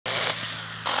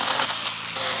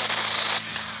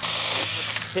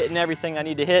hitting everything I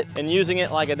need to hit and using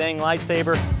it like a dang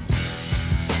lightsaber.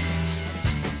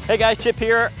 Hey guys, Chip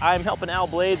here. I'm helping Al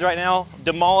Blades right now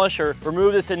demolish or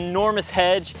remove this enormous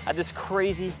hedge at this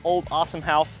crazy old awesome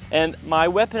house. And my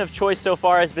weapon of choice so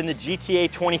far has been the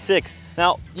GTA 26.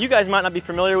 Now, you guys might not be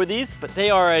familiar with these, but they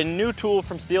are a new tool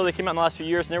from STIHL. They came out in the last few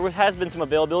years, and there has been some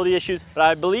availability issues, but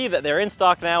I believe that they're in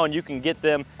stock now and you can get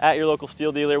them at your local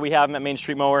STIHL dealer. We have them at Main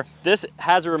Street Mower. This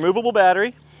has a removable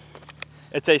battery.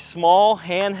 It's a small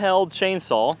handheld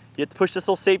chainsaw. You have to push this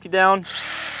little safety down.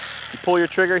 You pull your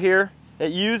trigger here.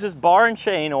 It uses bar and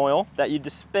chain oil that you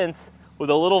dispense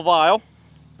with a little vial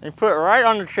and put it right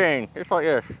on the chain, just like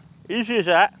this. Easy as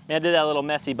that. And I did that a little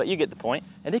messy, but you get the point.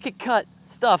 And it could cut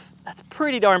stuff that's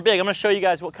pretty darn big. I'm gonna show you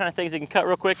guys what kind of things it can cut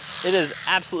real quick. It is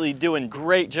absolutely doing a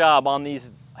great job on these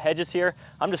hedges here.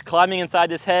 I'm just climbing inside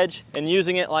this hedge and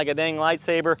using it like a dang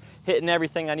lightsaber, hitting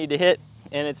everything I need to hit.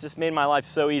 And it's just made my life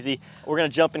so easy. We're gonna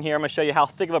jump in here. I'm gonna show you how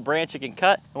thick of a branch it can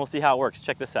cut, and we'll see how it works.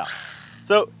 Check this out.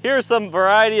 So here's some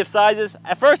variety of sizes.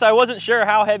 At first I wasn't sure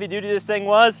how heavy duty this thing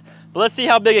was, but let's see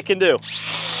how big it can do.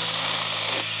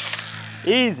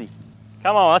 Easy.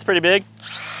 Come on, that's pretty big.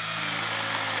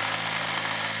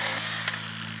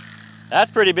 That's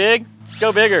pretty big. Let's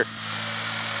go bigger.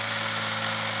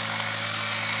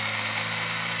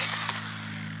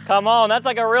 Come on, that's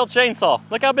like a real chainsaw.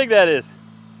 Look how big that is.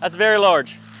 That's very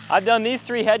large. I've done these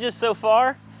 3 hedges so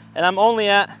far, and I'm only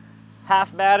at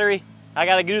half battery. I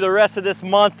gotta do the rest of this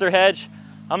monster hedge.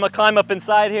 I'm gonna climb up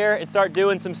inside here and start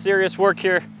doing some serious work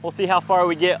here. We'll see how far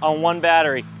we get on 1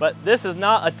 battery. But this is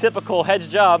not a typical hedge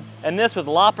job, and this with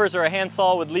loppers or a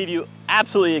handsaw would leave you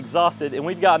absolutely exhausted, and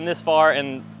we've gotten this far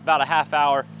in about a half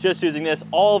hour just using this.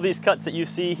 All of these cuts that you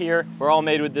see here were all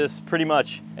made with this pretty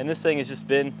much, and this thing has just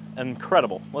been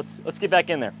incredible. Let's get back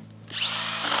in there.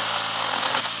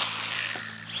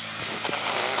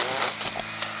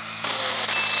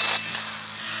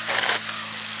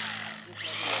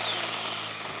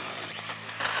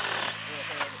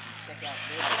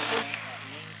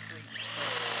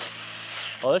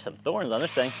 Oh, there's some thorns on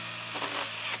this thing.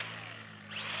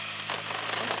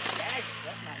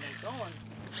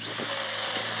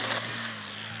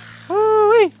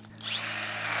 Woo-wee.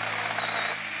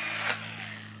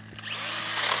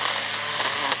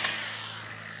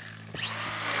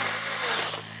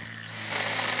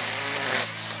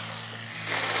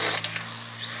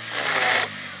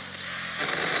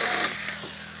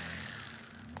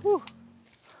 Whew.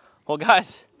 Well,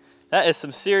 guys, that is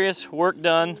some serious work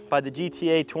done by the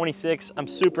GTA 26. I'm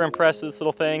super impressed with this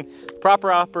little thing.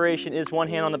 Proper operation is 1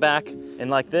 hand on the back and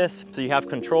like this, so you have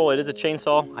control. It is a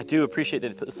chainsaw. I do appreciate that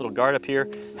they put this little guard up here.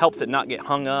 Helps it not get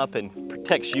hung up and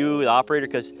protects you, the operator,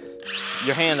 because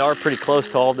your hands are pretty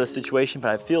close to all of this situation,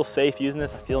 but I feel safe using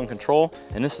this. I feel in control,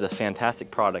 and this is a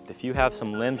fantastic product. If you have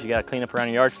some limbs you gotta clean up around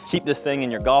your yard, keep this thing in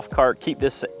your golf cart, keep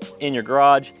this in your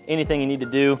garage, anything you need to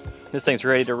do. This thing's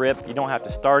ready to rip. You don't have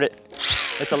to start it.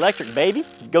 It's electric, baby.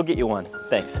 Go get you one.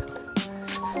 Thanks.